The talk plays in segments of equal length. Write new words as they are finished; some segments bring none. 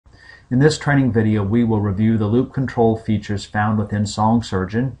In this training video, we will review the loop control features found within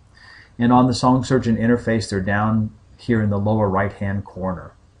SongSurgeon. And on the SongSurgeon interface, they're down here in the lower right-hand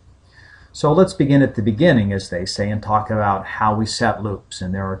corner. So let's begin at the beginning, as they say, and talk about how we set loops.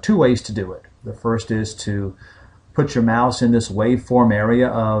 And there are two ways to do it. The first is to put your mouse in this waveform area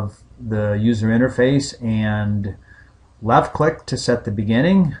of the user interface and left click to set the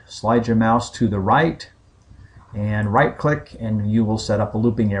beginning, slide your mouse to the right, and right click, and you will set up a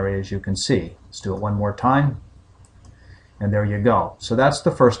looping area, as you can see. Let's do it one more time, and there you go. So that's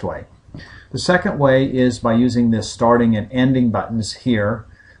the first way. The second way is by using the starting and ending buttons here,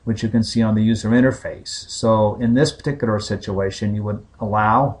 which you can see on the user interface. So in this particular situation, you would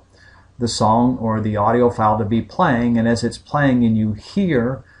allow the song or the audio file to be playing, and as it's playing and you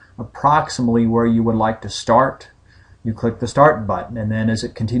hear approximately where you would like to start, you click the start button, and then as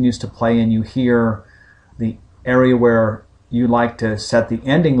it continues to play and you hear the area where you like to set the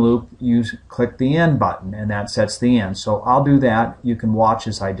ending loop, you click the end button, and that sets the end. So I'll do that. You can watch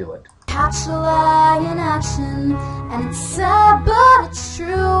as I do it. Catch a lie in action, and it's sad but it's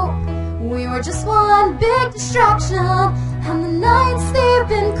true. We were just one big distraction, and the nights they've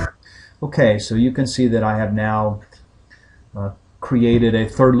been. Okay, so you can see that I have now created a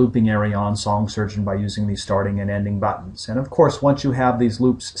third looping area on SongSurgeon by using these starting and ending buttons. And of course, once you have these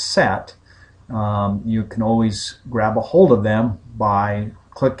loops set, you can always grab a hold of them by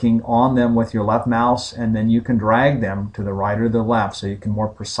clicking on them with your left mouse, and then you can drag them to the right or the left so you can more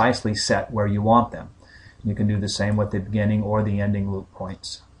precisely set where you want them. You can do the same with the beginning or the ending loop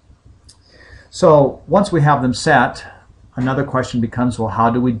points. So once we have them set, another question becomes, well, how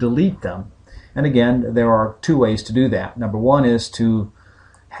do we delete them? And again, there are two ways to do that. Number one is to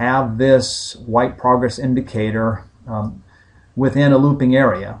have this white progress indicator within a looping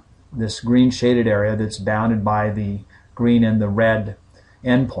area, this green shaded area that's bounded by the green and the red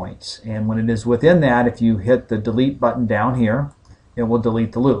endpoints. And when it is within that, if you hit the delete button down here, it will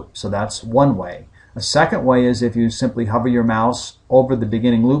delete the loop. So that's one way. A second way is if you simply hover your mouse over the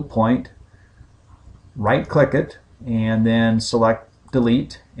beginning loop point, right click it, and then select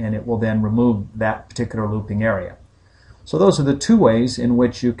delete, and it will then remove that particular looping area. So those are the two ways in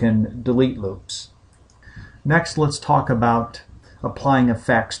which you can delete loops. Next, let's talk about applying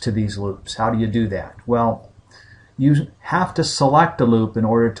effects to these loops. How do you do that? Well, you have to select a loop in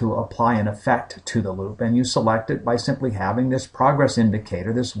order to apply an effect to the loop, and you select it by simply having this progress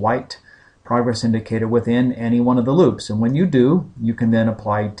indicator, this white progress indicator within any one of the loops. And when you do, you can then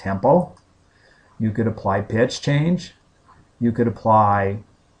apply tempo, you could apply pitch change, you could apply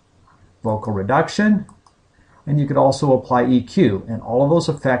vocal reduction, and you could also apply EQ. And all of those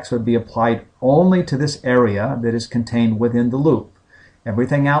effects would be applied only to this area that is contained within the loop.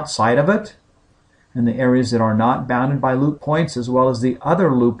 Everything outside of it, and the areas that are not bounded by loop points, as well as the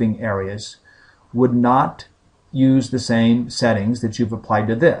other looping areas, would not use the same settings that you've applied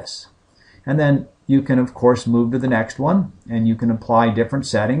to this. And then you can, of course, move to the next one, and you can apply different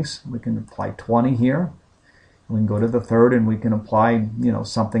settings. We can apply 20 here. We can go to the third, and we can apply,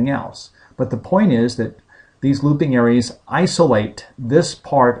 something else. But the point is that these looping areas isolate this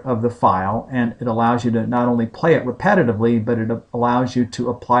part of the file, and it allows you to not only play it repetitively, but it allows you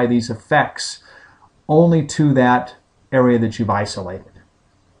to apply these effects only to that area that you've isolated.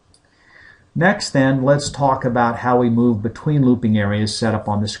 Next then, let's talk about how we move between looping areas set up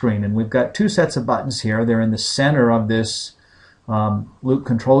on the screen. And we've got two sets of buttons here. They're in the center of this loop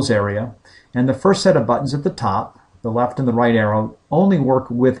controls area. And the first set of buttons at the top, the left and the right arrow, only work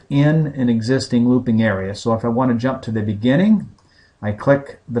within an existing looping area. So if I want to jump to the beginning, I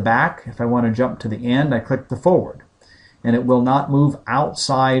click the back. If I want to jump to the end, I click the forward. And it will not move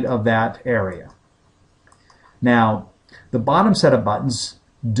outside of that area. Now, the bottom set of buttons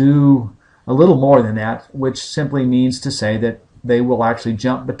do a little more than that, which simply means to say that they will actually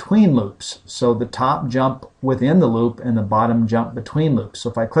jump between loops. So the top jump within the loop and the bottom jump between loops. So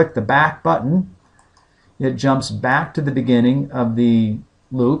if I click the back button, it jumps back to the beginning of the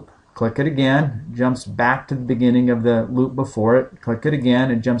loop. Click it again, jumps back to the beginning of the loop before it. Click it again,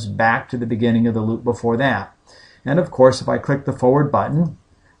 it jumps back to the beginning of the loop before that. And of course, if I click the forward button,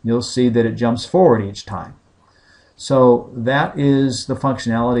 you'll see that it jumps forward each time. So that is the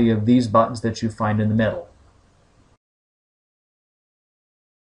functionality of these buttons that you find in the middle.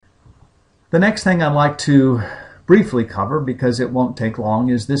 The next thing I'd like to briefly cover, because it won't take long,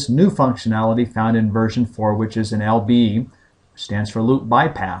 is this new functionality found in version 4, which is an LBE, which stands for loop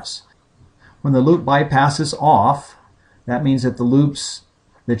bypass. When the loop bypass is off, that means that the loops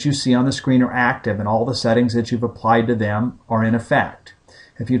that you see on the screen are active and all the settings that you've applied to them are in effect.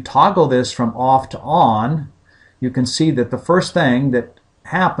 If you toggle this from off to on, you can see that the first thing that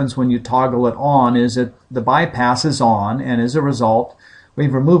happens when you toggle it on is that the bypass is on, and as a result,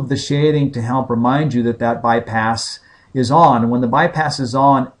 we've removed the shading to help remind you that that bypass is on. And when the bypass is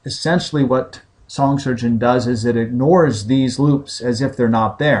on, essentially what SongSurgeon does is it ignores these loops as if they're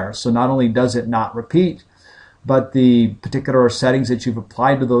not there. So not only does it not repeat, but the particular settings that you've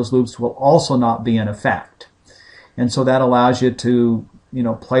applied to those loops will also not be in effect. And so that allows you to,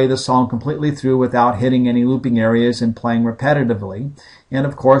 play the song completely through without hitting any looping areas and playing repetitively. And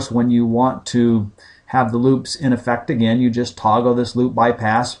of course, when you want to have the loops in effect again, you just toggle this loop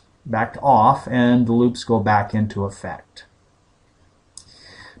bypass back to off and the loops go back into effect.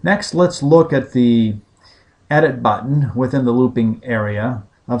 Next, let's look at the edit button within the looping area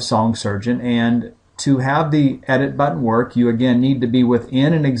of SongSurgeon. And to have the edit button work, you again need to be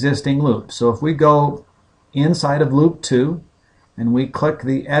within an existing loop. So if we go inside of loop 2 and we click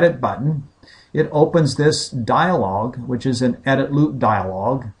the edit button, it opens this dialog, which is an edit loop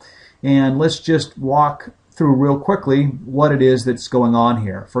dialog. And let's just walk through real quickly what it is that's going on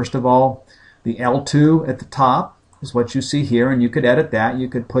here. First of all, the L2 at the top is what you see here, and you could edit that. You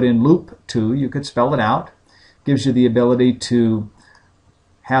could put in loop 2, you could spell it out. Gives you the ability to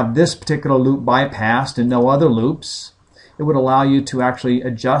have this particular loop bypassed and no other loops. It would allow you to actually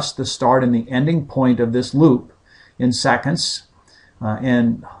adjust the start and the ending point of this loop in seconds,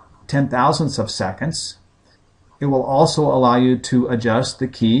 in 10,000ths of seconds. It will also allow you to adjust the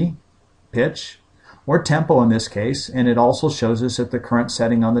key, pitch, or tempo in this case, and it also shows us that the current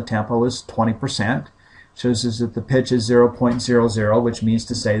setting on the tempo is 20%. Shows us that the pitch is 0.00, which means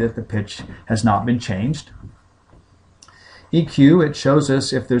to say that the pitch has not been changed. EQ, it shows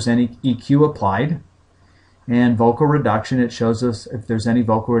us if there's any EQ applied. And vocal reduction, it shows us if there's any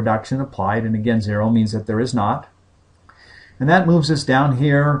vocal reduction applied, and again 0 means that there is not. And that moves us down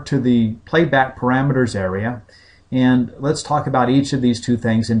here to the playback parameters area. And let's talk about each of these two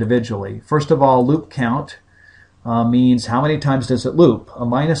things individually. First of all, loop count means how many times does it loop. A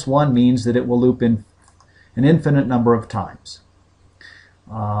 -1 means that it will loop in an infinite number of times.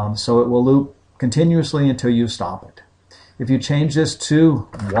 So it will loop continuously until you stop it. If you change this to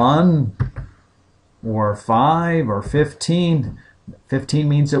 1 or 5 or 15, 15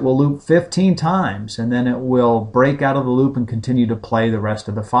 means it will loop 15 times, and then it will break out of the loop and continue to play the rest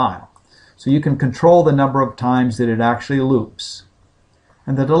of the file. So you can control the number of times that it actually loops.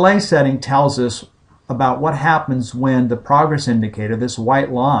 And the delay setting tells us about what happens when the progress indicator, this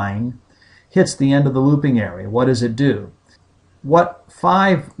white line, hits the end of the looping area. What does it do? What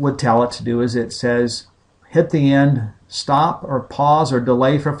 5 would tell it to do is it says hit the end, stop or pause or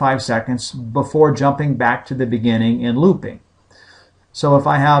delay for 5 seconds before jumping back to the beginning and looping. So if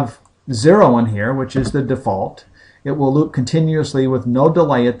I have 0 in here, which is the default, it will loop continuously with no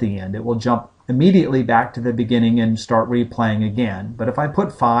delay at the end. It will jump immediately back to the beginning and start replaying again. But if I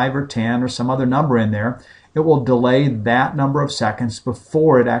put 5 or 10 or some other number in there, it will delay that number of seconds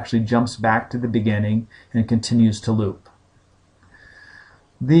before it actually jumps back to the beginning and continues to loop.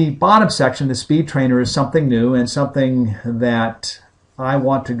 The bottom section, the speed trainer, is something new and something that I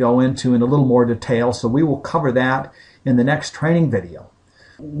want to go into in a little more detail, so we will cover that in the next training video.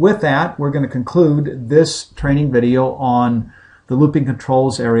 With that, we're going to conclude this training video on the looping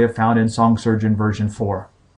controls area found in SongSurgeon version 4.